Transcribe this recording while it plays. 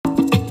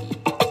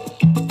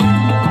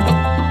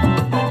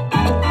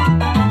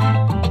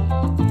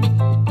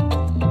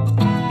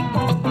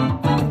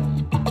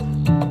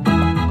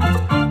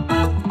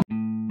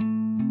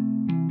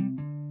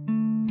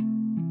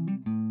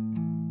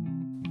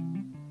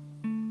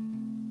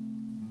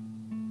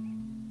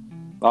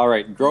All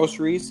right,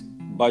 groceries,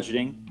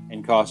 budgeting,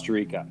 and Costa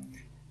Rica.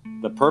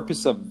 The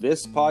purpose of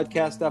this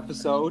podcast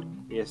episode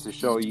is to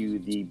show you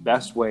the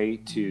best way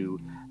to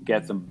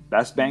get the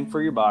best bang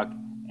for your buck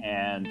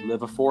and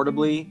live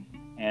affordably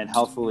and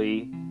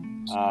healthily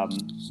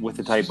with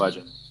a tight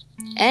budget.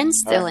 And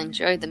still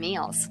enjoy the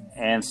meals.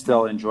 And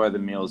still enjoy the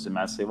meals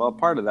immensely. Well,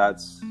 part of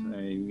that's,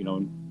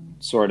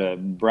 sort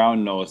of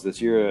brown nose this.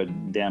 You're a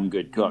damn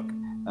good cook.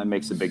 That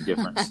makes a big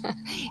difference.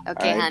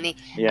 Okay, right? Honey.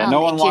 Yeah,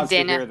 no one wants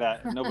to hear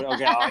that. Nobody.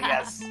 Okay. Oh,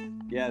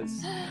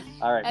 yes.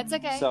 All right. That's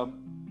okay. So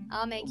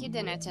I'll make you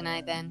dinner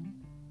tonight then.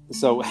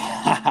 So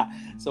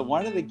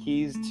one of the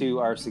keys to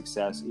our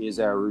success is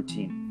our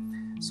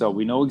routine. So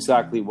we know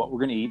exactly what we're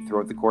going to eat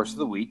throughout the course of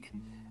the week.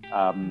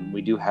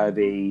 We do have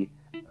a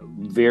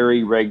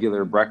very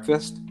regular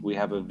breakfast. We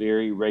have a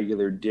very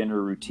regular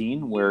dinner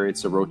routine where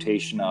it's a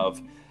rotation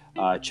of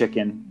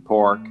chicken,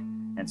 pork,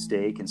 and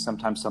steak, and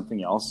sometimes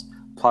something else.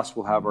 Plus,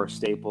 we'll have our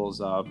staples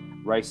of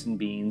rice and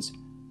beans,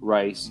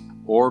 rice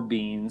or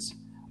beans,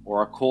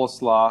 or a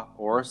coleslaw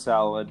or a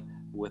salad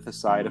with a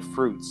side of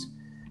fruits.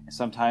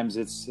 Sometimes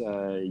it's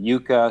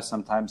yuca,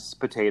 sometimes it's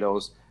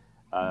potatoes.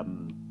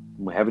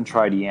 We haven't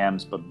tried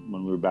yams, but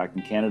when we were back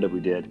in Canada, we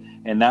did.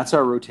 And that's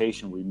our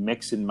rotation. We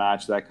mix and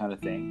match, that kind of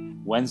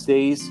thing.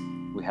 Wednesdays,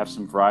 we have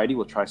some variety.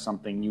 We'll try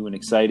something new and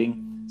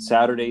exciting.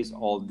 Saturdays,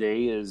 all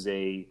day is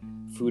a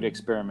food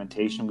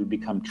experimentation. We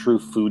become true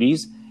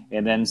foodies.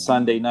 And then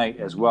Sunday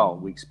night as well,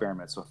 we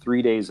experiment. So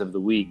 3 days of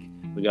the week,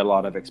 we got a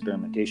lot of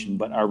experimentation.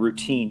 But our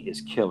routine is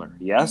killer,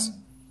 yes?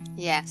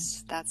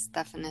 Yes, that's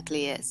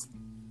definitely is.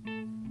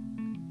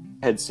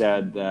 Had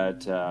said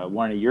that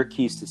one of your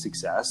keys to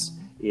success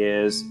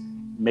is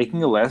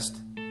making a list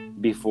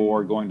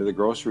before going to the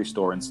grocery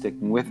store and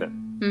sticking with it.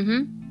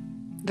 Mm-hmm.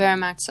 Very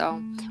much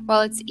so.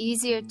 Well, it's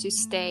easier to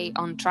stay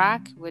on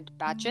track with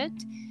budget.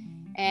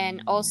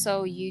 And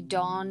also you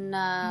don't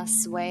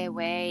sway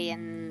away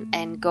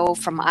and go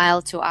from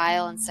aisle to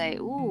aisle and say,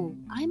 ooh,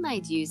 I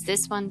might use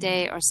this one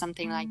day or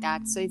something like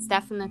that. So it's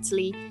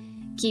definitely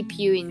keep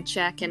you in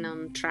check and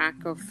on track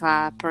of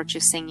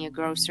purchasing your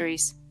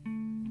groceries.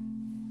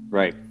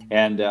 Right.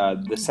 And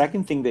the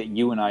second thing that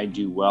you and I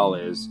do well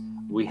is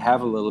we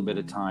have a little bit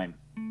of time.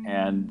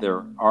 And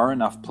there are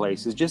enough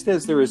places, just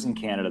as there is in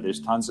Canada.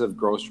 There's tons of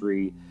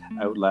grocery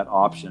outlet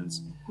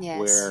options. Yes.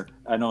 Where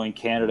I know in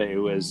Canada it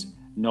was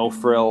No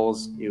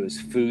Frills, it was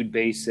Food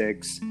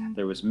Basics,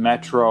 there was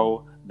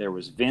Metro, there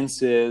was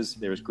Vince's,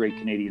 there was Great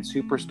Canadian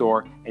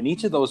Superstore, and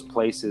each of those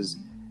places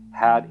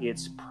had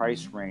its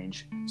price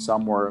range.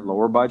 Some were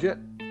lower budget,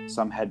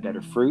 some had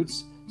better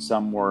fruits,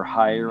 some were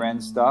higher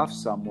end stuff,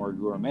 some were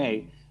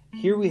gourmet.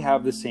 Here we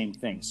have the same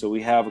thing. So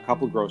we have a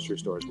couple grocery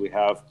stores. We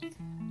have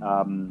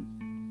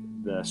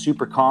the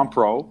Super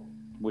Compro,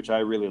 which I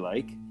really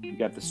like. You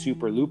got the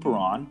Super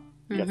Luperon,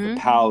 you got the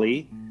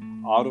Pali.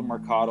 Auto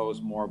Mercado is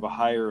more of a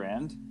higher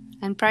end.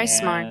 And Price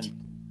Smart.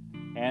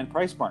 And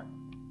Price Smart,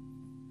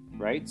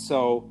 right?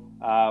 So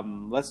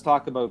let's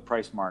talk about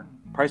Price Smart.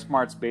 Price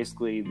Smart's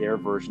basically their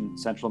version,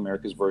 Central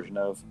America's version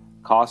of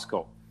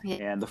Costco.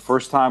 Yeah. And the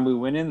first time we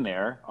went in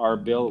there, our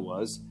bill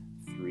was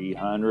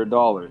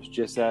 $300,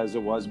 just as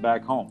it was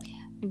back home.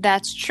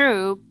 That's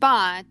true,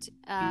 but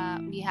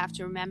you have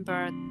to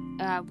remember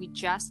we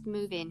just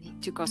moved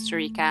into Costa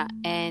Rica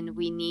and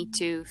we need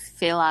to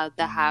fill out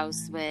the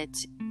house with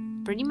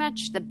pretty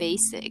much the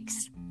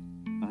basics,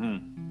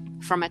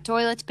 from a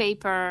toilet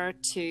paper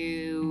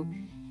to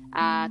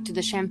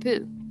the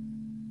shampoo.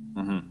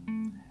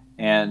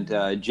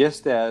 And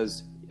just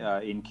as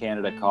in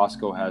Canada,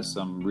 Costco has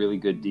some really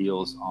good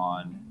deals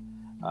on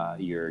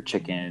your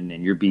chicken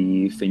and your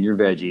beef and your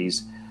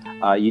veggies,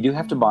 you do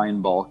have to buy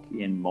in bulk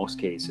in most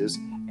cases.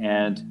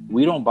 And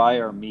we don't buy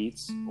our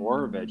meats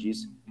or our veggies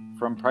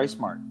from Price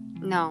Smart.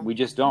 No. We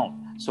just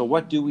don't. So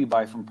what do we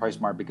buy from Price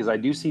Smart? Because I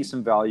do see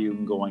some value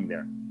in going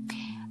there.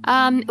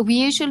 We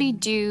usually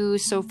do,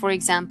 so for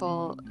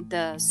example,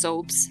 the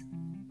soaps,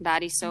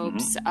 body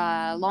soaps,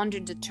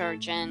 laundry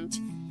detergent,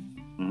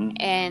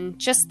 and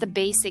just the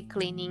basic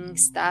cleaning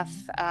stuff,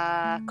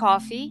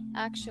 coffee,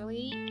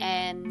 actually,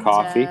 and...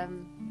 Coffee,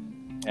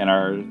 and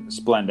our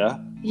Splenda.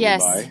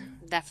 Yes,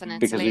 definitely.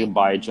 Because we can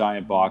buy a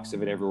giant box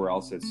of it. Everywhere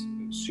else, it's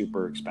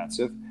super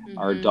expensive.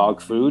 Our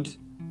dog food,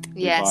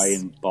 we buy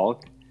in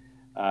bulk.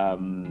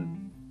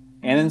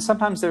 And then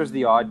sometimes there's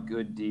the odd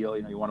good deal.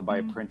 You want to buy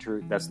a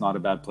printer. That's not a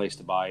bad place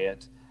to buy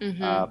it.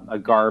 A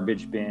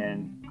garbage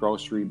bin,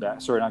 trash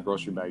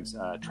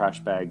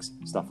bags,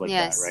 stuff like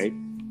that, right?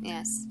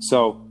 Yes.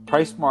 So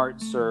Price Smart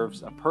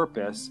serves a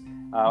purpose.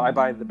 I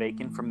buy the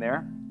bacon from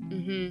there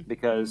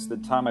because the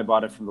time I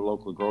bought it from the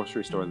local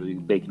grocery store, the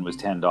bacon was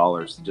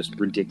 $10. Just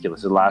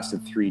ridiculous. It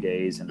lasted 3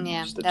 days and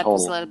just a total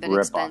was a little bit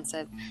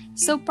expensive.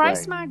 So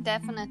Price Smart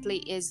definitely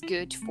is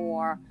good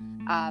for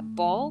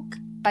bulk,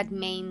 but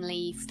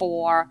mainly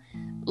for,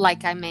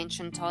 like I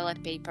mentioned,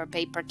 toilet paper,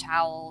 paper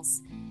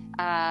towels,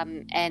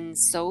 and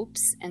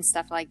soaps and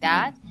stuff like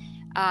that.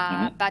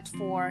 But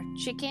for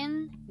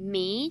chicken,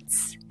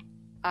 meats,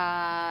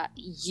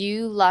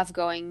 you love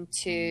going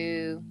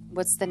to,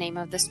 what's the name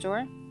of the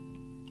store?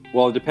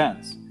 Well, it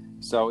depends.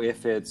 So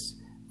if it's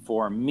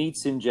for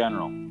meats in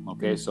general,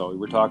 okay, so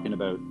we're talking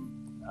about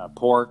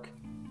pork,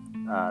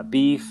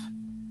 beef,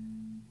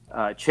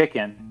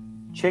 chicken.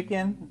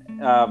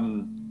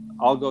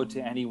 I'll go to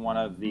any one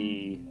of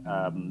the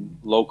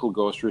local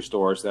grocery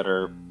stores that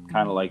are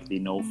kind of like the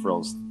no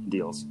frills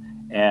deals,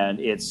 and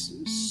it's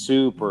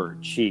super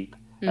cheap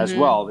as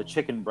well. The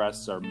chicken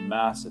breasts are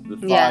massive, the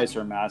thighs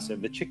are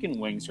massive, the chicken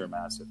wings are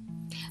massive.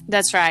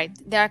 That's right.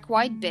 They're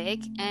quite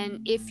big, and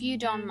if you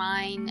don't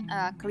mind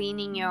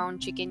cleaning your own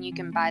chicken, you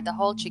can buy the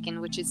whole chicken,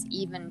 which is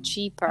even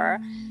cheaper.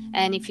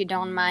 And if you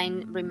don't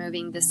mind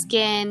removing the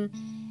skin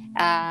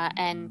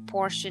and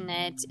portion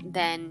it,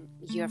 then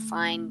you're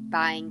fine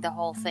buying the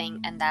whole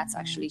thing, and that's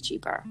actually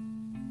cheaper.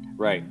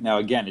 Right. Now,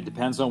 again, it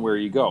depends on where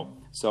you go.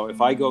 So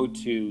if I go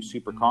to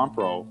Super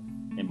Compro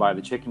and buy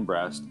the chicken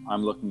breast,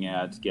 I'm looking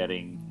at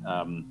getting,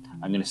 I'm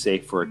going to say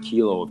for a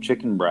kilo of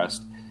chicken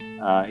breast,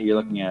 you're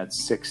looking at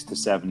 $6 to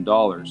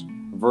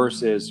 $7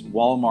 versus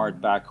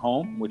Walmart back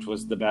home, which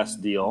was the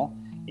best deal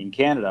in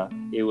Canada.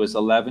 It was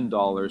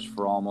 $11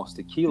 for almost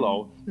a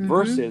kilo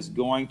versus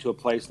going to a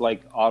place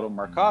like Auto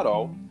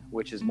Mercado,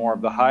 which is more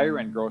of the higher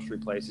end grocery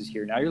places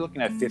here. Now you're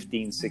looking at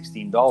 $15,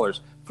 $16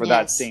 for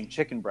that same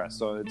chicken breast.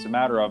 So it's a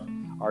matter of,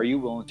 are you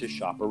willing to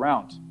shop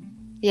around?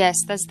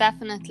 Yes, that's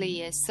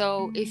definitely is.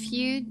 So if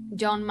you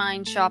don't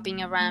mind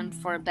shopping around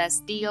for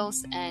best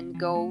deals and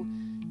go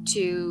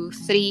to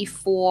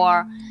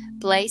 3-4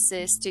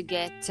 places to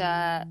get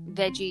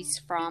veggies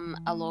from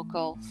a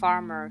local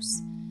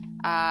farmers,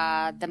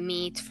 the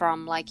meat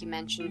from, like you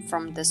mentioned,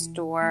 from the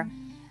store,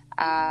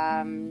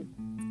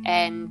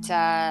 and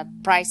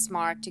Price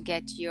Smart to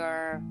get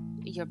your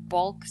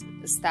bulk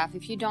stuff.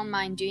 If you don't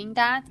mind doing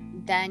that,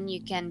 then you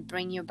can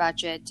bring your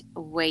budget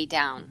way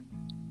down.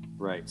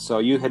 Right. So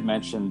you had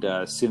mentioned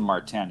Saint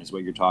Martin is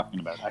what you're talking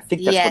about. I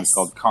think that's what it's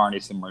called, Carne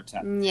Saint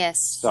Martin. Yes.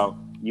 So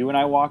you and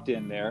I walked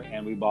in there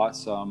and we bought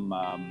some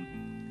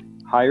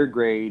higher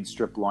grade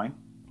strip loin.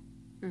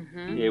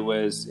 It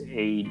was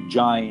a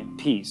giant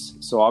piece.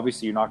 So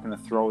obviously you're not going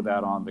to throw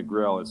that on the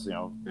grill. It's,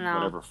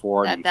 whatever,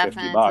 40, $50. That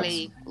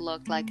definitely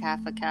looked like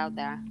half a cow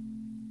there.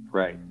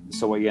 Right.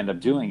 So what you end up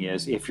doing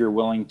is, if you're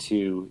willing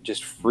to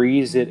just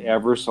freeze it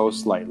ever so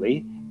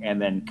slightly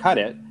and then cut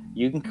it,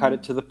 you can cut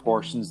it to the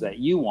portions that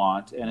you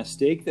want. And a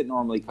steak that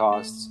normally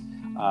costs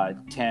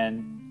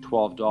 $10,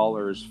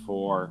 $12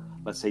 for,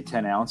 let's say,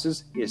 10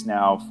 ounces is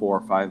now $4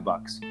 or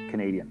 $5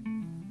 Canadian.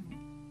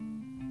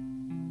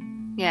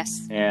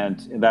 Yes. And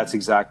that's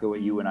exactly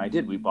what you and I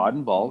did. We bought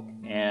in bulk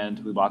and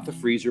we bought the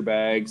freezer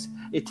bags.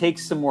 It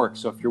takes some work.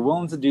 So if you're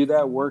willing to do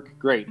that work,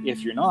 great.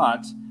 If you're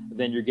not,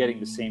 then you're getting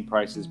the same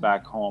prices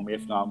back home,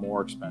 if not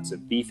more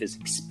expensive. Beef is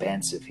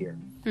expensive here.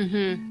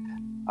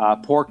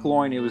 Pork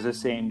loin, it was the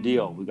same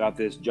deal. We got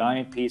this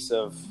giant piece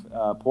of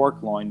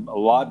pork loin, a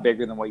lot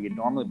bigger than what you'd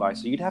normally buy.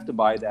 So you'd have to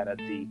buy that at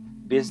the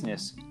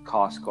business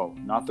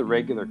Costco, not the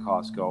regular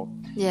Costco.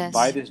 Yes.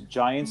 Buy this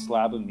giant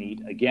slab of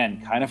meat. Again,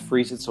 kind of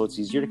freeze it so it's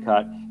easier to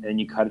cut, and then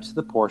you cut it to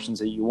the portions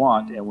that you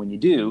want. And when you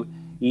do,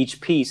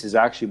 each piece is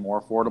actually more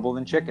affordable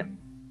than chicken.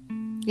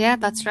 Yeah,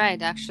 that's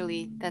right.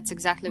 Actually, that's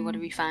exactly what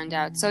we found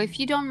out. So if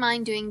you don't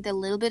mind doing the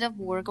little bit of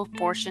work of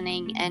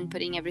portioning and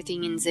putting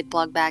everything in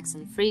Ziploc bags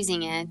and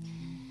freezing it,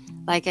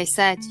 like I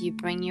said, you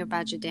bring your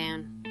budget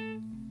down.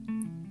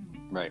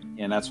 Right,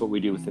 and that's what we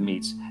do with the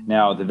meats.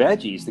 Now, the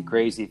veggies, the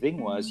crazy thing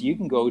was, you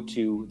can go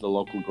to the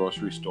local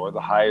grocery store,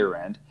 the higher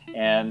end,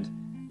 and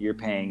you're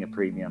paying a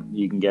premium.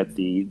 You can get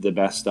the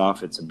best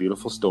stuff. It's a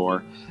beautiful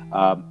store.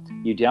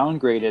 You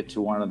downgrade it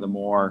to one of the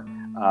more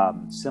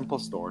simple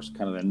stores,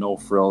 kind of the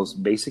no-frills,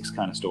 basics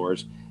kind of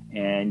stores,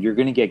 and you're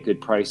going to get good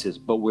prices.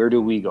 But where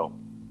do we go?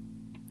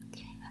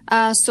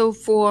 So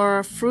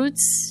for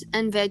fruits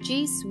and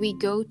veggies, we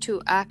go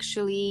to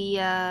actually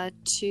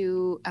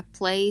to a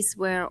place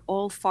where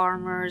all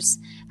farmers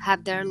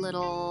have their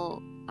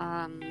little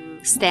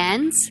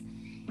stands,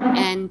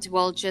 and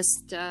we'll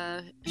just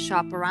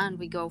shop around.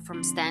 We go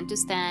from stand to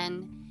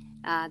stand.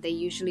 They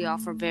usually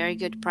offer very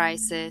good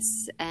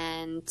prices,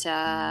 and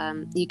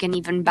you can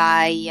even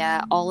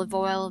buy olive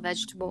oil,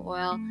 vegetable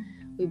oil.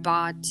 We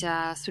bought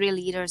 3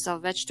 liters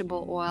of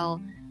vegetable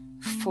oil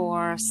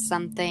for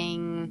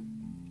something,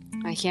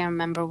 I can't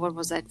remember, what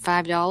was that,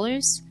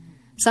 $5?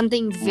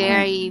 Something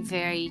very,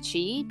 very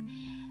cheap.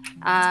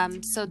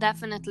 So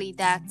definitely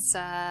that's,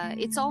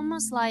 it's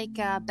almost like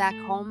back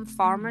home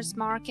farmers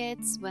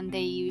markets when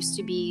they used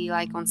to be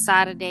like on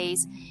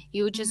Saturdays.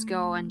 You would just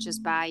go and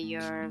just buy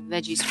your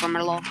veggies from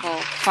a local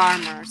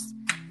farmers.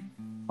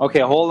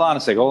 Okay, hold on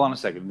a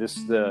second. This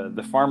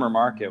the farmer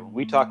market. When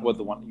we talk about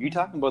the one, you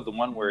talking about the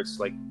one where it's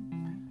like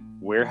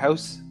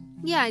warehouse?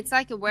 Yeah, it's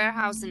like a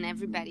warehouse and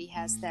everybody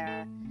has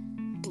their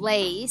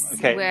place.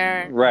 Okay,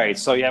 where right.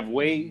 So you have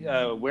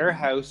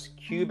warehouse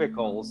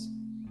cubicles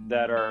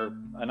that are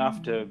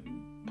enough to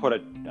put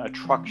a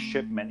truck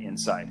shipment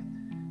inside.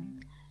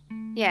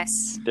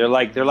 Yes. They're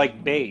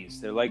like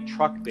bays. They're like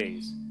truck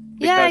bays.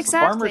 Yeah,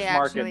 exactly. The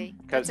farmers market,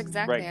 That's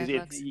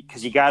exactly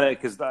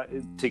because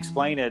to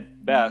explain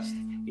it best,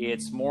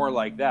 it's more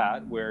like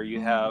that, where you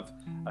have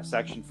a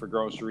section for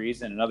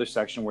groceries and another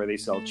section where they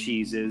sell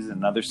cheeses,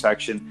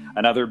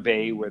 another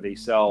bay where they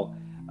sell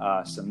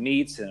some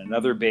meats, and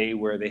another bay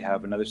where they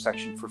have another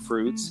section for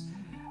fruits,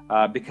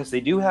 because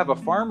they do have a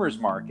farmer's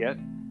market,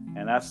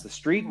 and that's the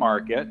street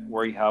market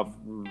where you have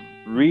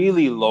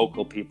really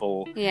local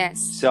people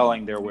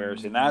selling their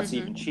wares, and that's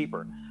even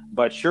cheaper.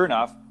 But sure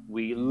enough,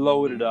 we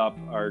loaded up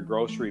our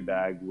grocery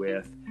bag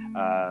with,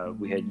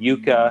 we had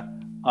yucca,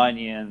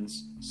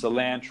 onions,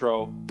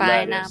 cilantro,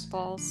 pineapples,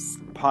 lettuce,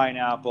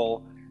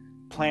 pineapple,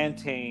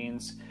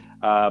 plantains,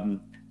 2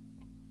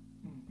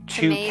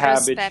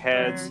 cabbage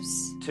heads,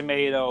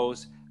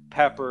 tomatoes,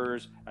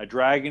 peppers, a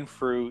dragon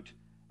fruit.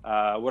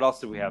 What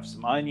else did we have?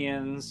 Some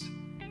onions,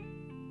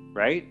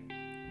 right?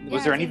 Yeah,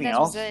 was there anything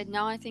else?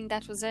 No, I think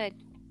that was it.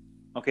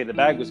 Okay, the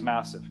bag was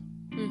massive.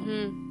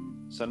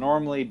 So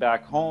normally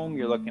back home,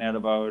 you're looking at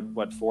about,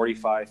 $45,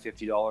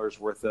 $50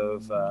 worth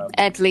of...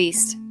 At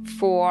least.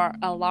 For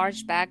a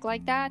large bag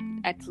like that,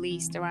 at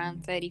least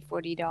around $30,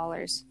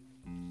 $40.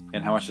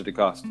 And how much did it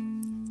cost?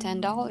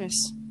 $10.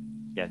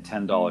 Yeah,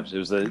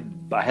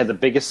 $10. I had the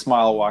biggest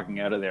smile walking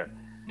out of there.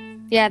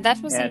 Yeah,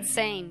 that was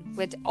insane.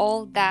 With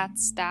all that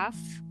stuff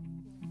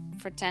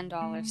for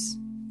 $10.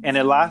 And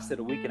it lasted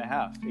a week and a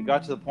half. It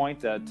got to the point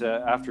that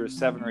after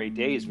 7 or 8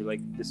 days, we're like,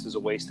 this is a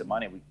waste of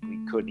money. We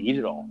couldn't eat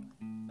it all.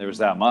 There was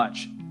that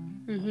much.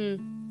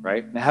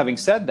 Right? Now, having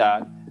said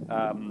that,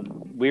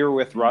 we were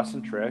with Russ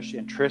and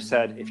Trish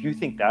said, if you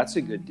think that's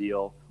a good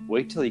deal,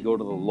 wait till you go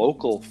to the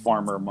local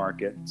farmer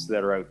markets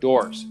that are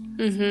outdoors.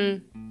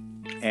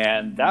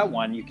 And that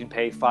one, you can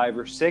pay $5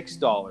 or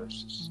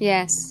 $6.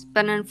 Yes,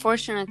 but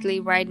unfortunately,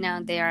 right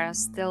now they are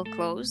still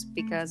closed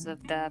because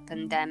of the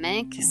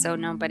pandemic. So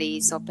nobody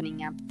is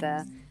opening up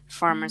the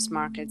farmers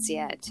markets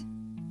yet.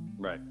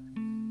 Right.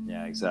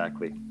 Yeah,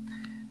 exactly.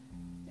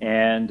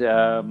 And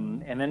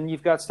then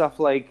you've got stuff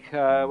like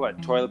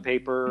toilet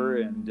paper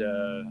and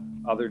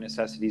other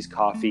necessities,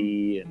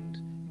 coffee, and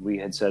we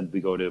had said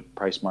we go to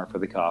Price Mart for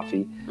the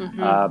coffee.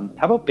 How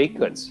about baked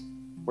goods?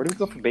 Where do we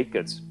go for baked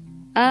goods?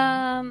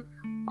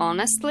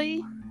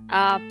 Honestly,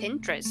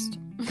 Pinterest.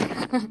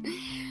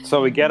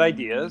 So we get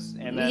ideas,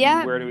 and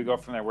then where do we go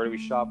from there? Where do we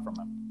shop from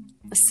them?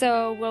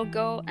 So we'll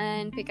go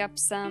and pick up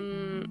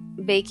some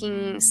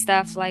baking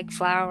stuff like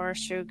flour,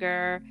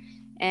 sugar,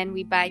 and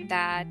we buy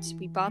that.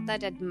 We bought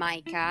that at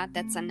Micah.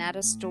 That's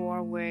another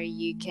store where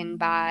you can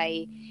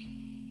buy.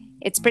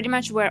 It's pretty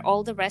much where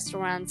all the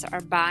restaurants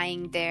are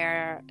buying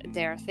their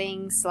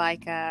things,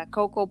 like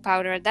cocoa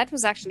powder. That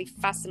was actually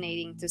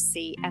fascinating to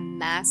see a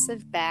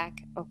massive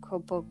bag of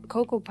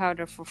cocoa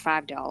powder for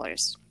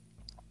 $5.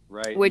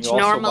 Right. Which you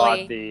also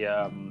normally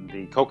bought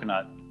the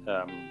coconut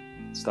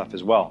stuff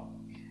as well.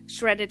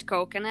 Shredded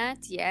coconut,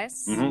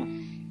 yes.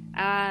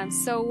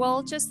 So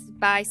we'll just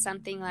buy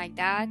something like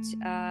that.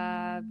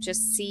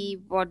 Just see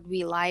what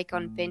we like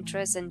on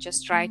Pinterest and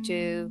just try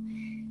to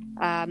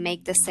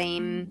make the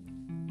same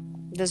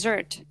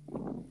dessert.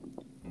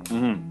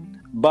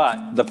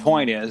 But the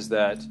point is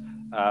that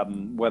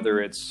whether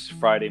it's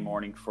Friday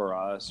morning for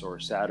us or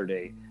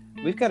Saturday,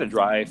 we've got to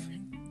drive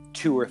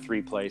 2 or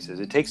 3 places.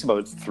 It takes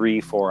about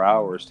 3-4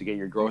 hours to get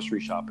your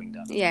grocery shopping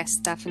done. Yes,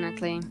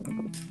 definitely.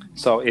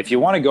 So if you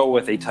want to go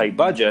with a tight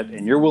budget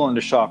and you're willing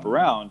to shop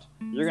around,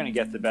 you're going to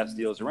get the best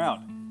deals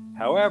around.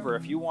 However,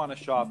 if you want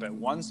to shop at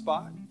one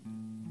spot,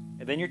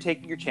 and then you're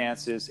taking your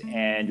chances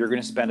and you're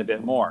going to spend a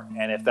bit more.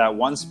 And if that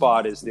one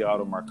spot is the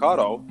Auto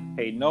Mercado,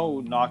 hey, no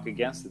knock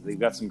against it. They've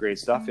got some great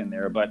stuff in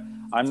there, but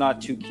I'm not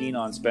too keen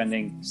on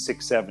spending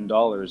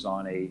 $6-7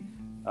 on a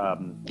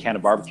can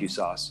of barbecue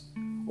sauce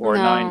or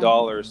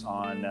 $9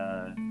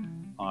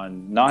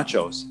 on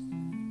nachos.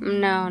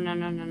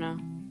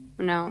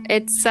 No.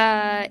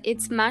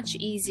 It's much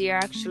easier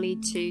actually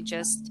to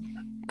just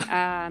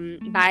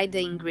buy the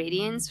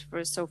ingredients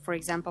for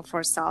example,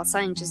 for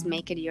salsa, and just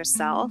make it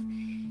yourself.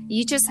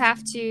 You just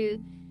have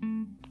to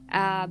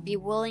be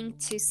willing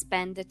to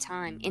spend the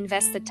time,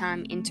 invest the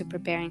time into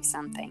preparing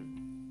something.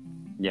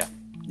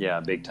 Yeah,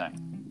 big time.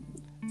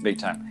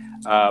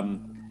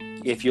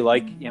 If you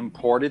like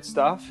imported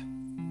stuff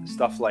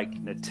like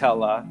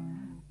Nutella,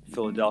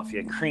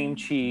 Philadelphia cream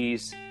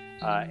cheese,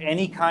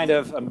 any kind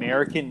of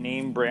American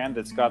name brand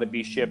that's got to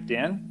be shipped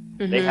in,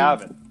 they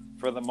have it.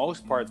 For the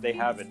most part, they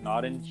have it.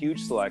 Not in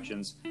huge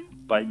selections,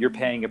 but you're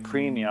paying a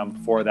premium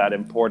for that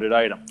imported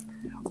item.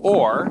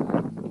 Or,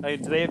 do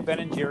they have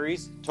Ben &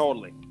 Jerry's?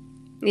 Totally.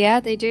 Yeah,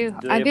 they do.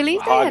 I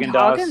believe they had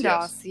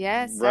Haagen-Dazs.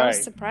 Yes, right. I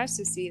was surprised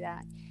to see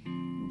that.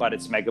 But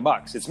it's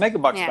megabucks. It's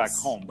megabucks Yes. back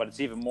home, but it's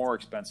even more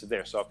expensive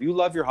there. So if you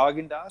love your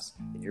Haagen-Dazs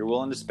and you're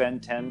willing to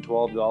spend $10,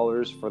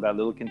 $12 for that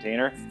little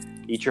container,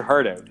 eat your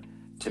heart out.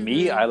 To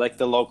me, I like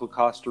the local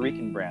Costa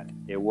Rican brand.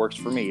 It works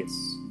for me. It's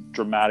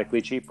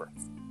dramatically cheaper.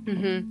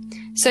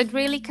 So it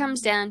really comes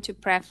down to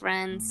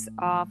preference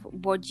of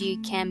what you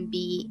can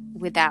be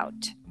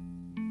without.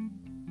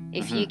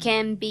 If you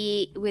can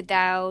be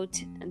without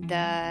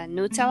the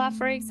Nutella,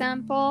 for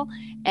example,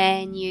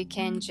 and you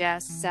can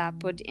just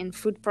put in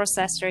food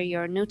processor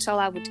your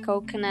Nutella with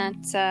coconut,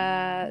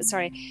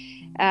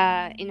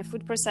 in a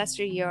food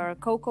processor your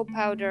cocoa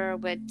powder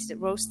with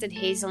roasted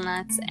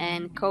hazelnuts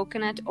and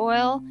coconut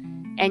oil,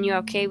 and you're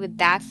okay with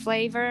that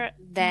flavor,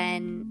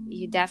 then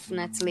you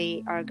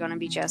definitely are going to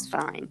be just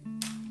fine.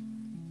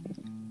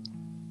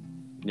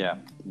 Yeah,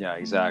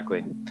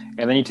 exactly.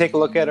 And then you take a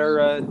look at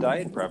our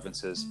diet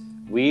preferences.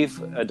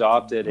 We've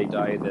adopted a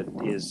diet that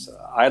is,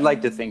 I'd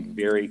like to think,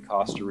 very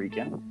Costa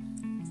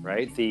Rican,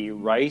 right? The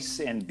rice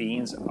and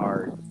beans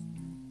are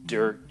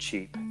dirt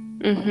cheap.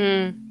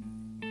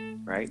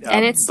 Mm-hmm. Right?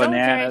 And it's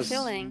bananas, so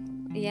very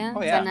filling. Yeah,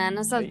 oh, yeah.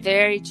 Bananas are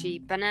very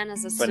cheap.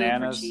 Bananas are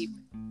super cheap.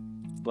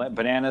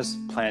 Bananas,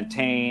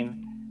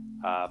 plantain,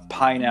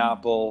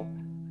 pineapple,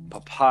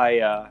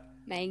 papaya.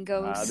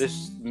 Mangoes.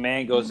 There's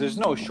mangoes. There's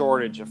no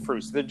shortage of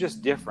fruits. They're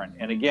just different.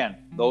 And again,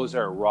 those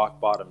are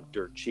rock bottom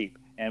dirt cheap.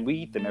 And we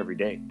eat them every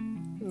day.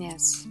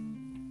 Yes.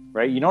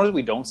 Right? You know what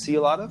we don't see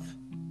a lot of?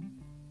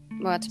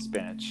 What?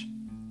 Spinach.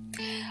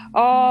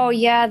 Oh,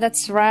 yeah,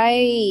 that's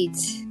right.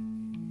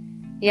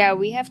 Yeah,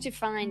 we have to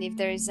find if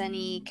there is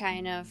any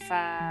kind of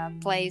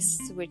place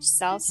which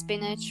sells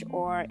spinach,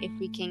 or if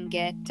we can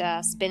get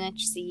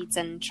spinach seeds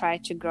and try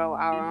to grow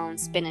our own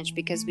spinach,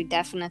 because we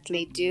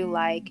definitely do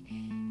like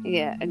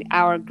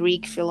our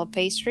Greek filo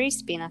pastry,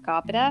 spina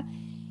capita,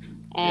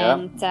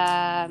 and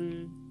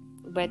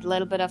with a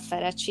little bit of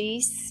feta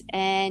cheese,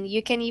 and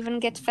you can even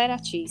get feta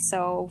cheese.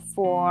 So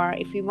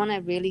if we want to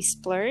really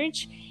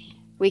splurge,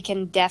 we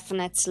can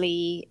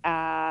definitely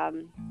buy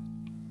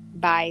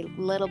a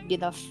little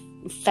bit of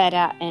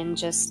feta and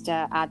just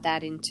add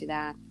that into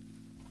that.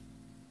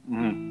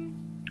 Mm-hmm.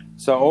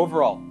 So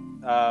overall,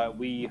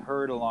 we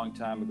heard a long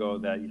time ago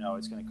that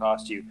it's going to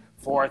cost you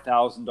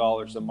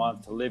 $4,000 a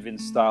month to live in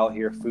style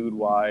here, food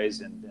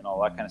wise, and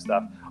all that kind of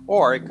stuff,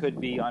 or it could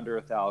be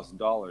under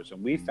 $1,000.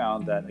 And we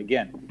found that,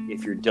 again,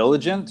 if you're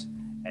diligent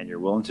and you're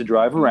willing to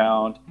drive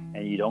around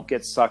and you don't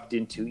get sucked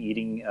into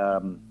eating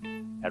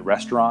at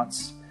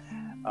restaurants,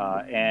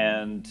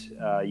 and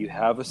you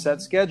have a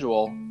set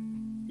schedule,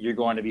 you're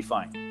going to be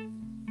fine.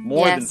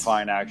 More than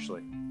fine,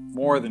 actually.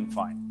 More than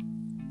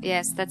fine.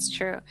 Yes, that's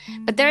true.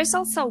 But there is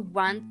also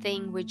one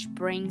thing which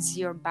brings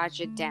your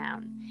budget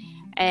down.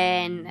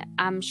 And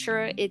I'm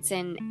sure it's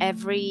in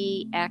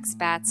every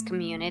expat's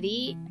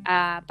community.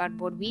 But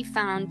what we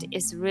found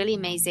is really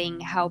amazing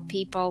how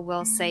people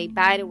will say,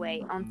 by the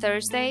way, on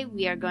Thursday,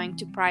 we are going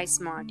to Price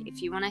Mart.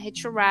 If you want to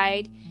hitch a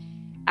ride,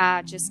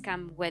 just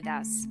come with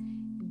us.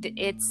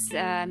 It's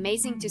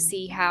amazing to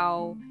see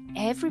how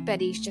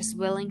everybody's just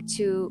willing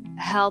to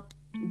help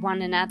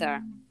one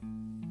another.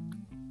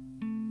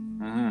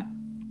 Mm-hmm.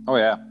 Oh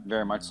yeah,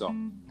 very much so.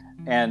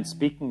 And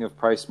speaking of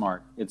Price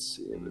Mart, it's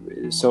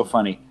so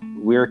funny.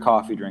 We're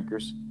coffee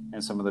drinkers,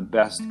 and some of the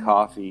best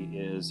coffee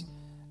is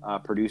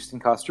produced in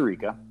Costa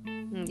Rica.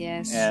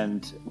 Yes.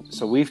 And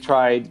so we've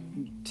tried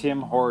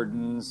Tim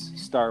Hortons,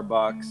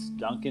 Starbucks,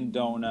 Dunkin'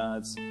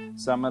 Donuts,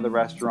 some of the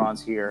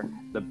restaurants here.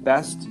 The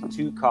best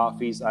two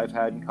coffees I've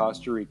had in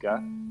Costa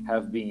Rica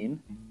have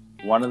been,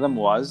 one of them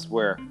was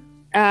where?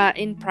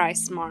 In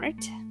Price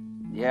Mart.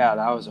 Yeah,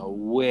 that was a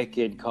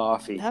wicked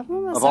coffee. That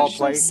one was of all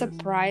actually places.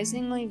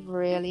 Surprisingly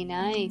really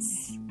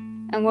nice.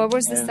 And what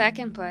was the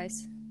second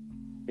place?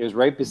 It was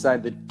right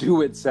beside the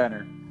Do-It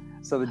Center.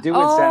 So the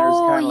Do-It Center is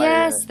kind of like... Oh,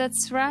 yes,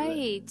 that's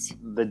right.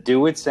 The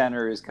Do-It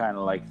Center is kind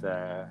of like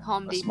a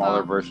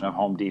smaller version of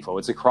Home Depot.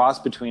 It's a cross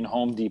between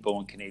Home Depot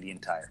and Canadian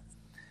Tire.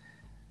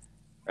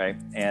 Right?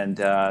 And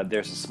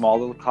there's a small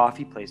little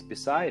coffee place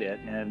beside it,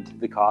 and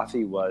the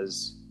coffee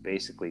was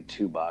basically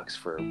 $2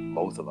 for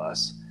both of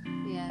us.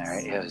 Yes. All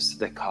right?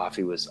 The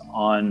coffee was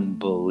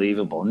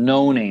unbelievable.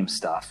 No name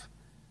stuff.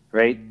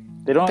 Right?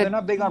 They're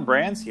not big on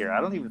brands here. I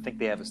don't even think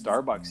they have a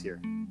Starbucks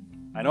here.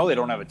 I know they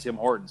don't have a Tim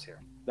Hortons here.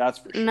 That's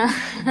for sure. No.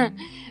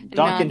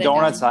 Dunkin'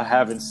 Donuts I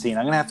haven't seen.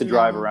 I'm gonna have to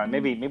drive around.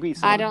 Maybe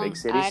some of the big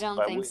cities. I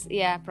don't think so.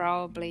 Yeah,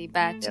 probably.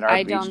 But in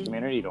our beach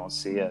community, you don't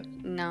see it.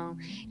 No.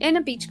 In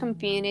the beach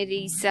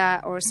communities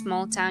or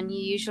small town, you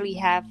usually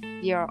have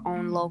your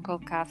own local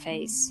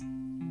cafes.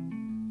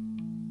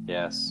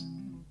 Yes.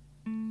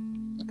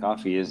 The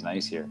coffee is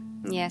nice here.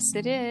 Yes,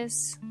 it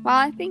is. Well,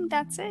 I think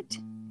that's it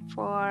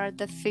for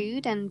the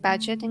food and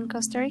budget in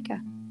Costa Rica.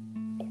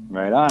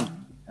 Right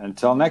on.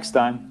 Until next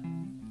time.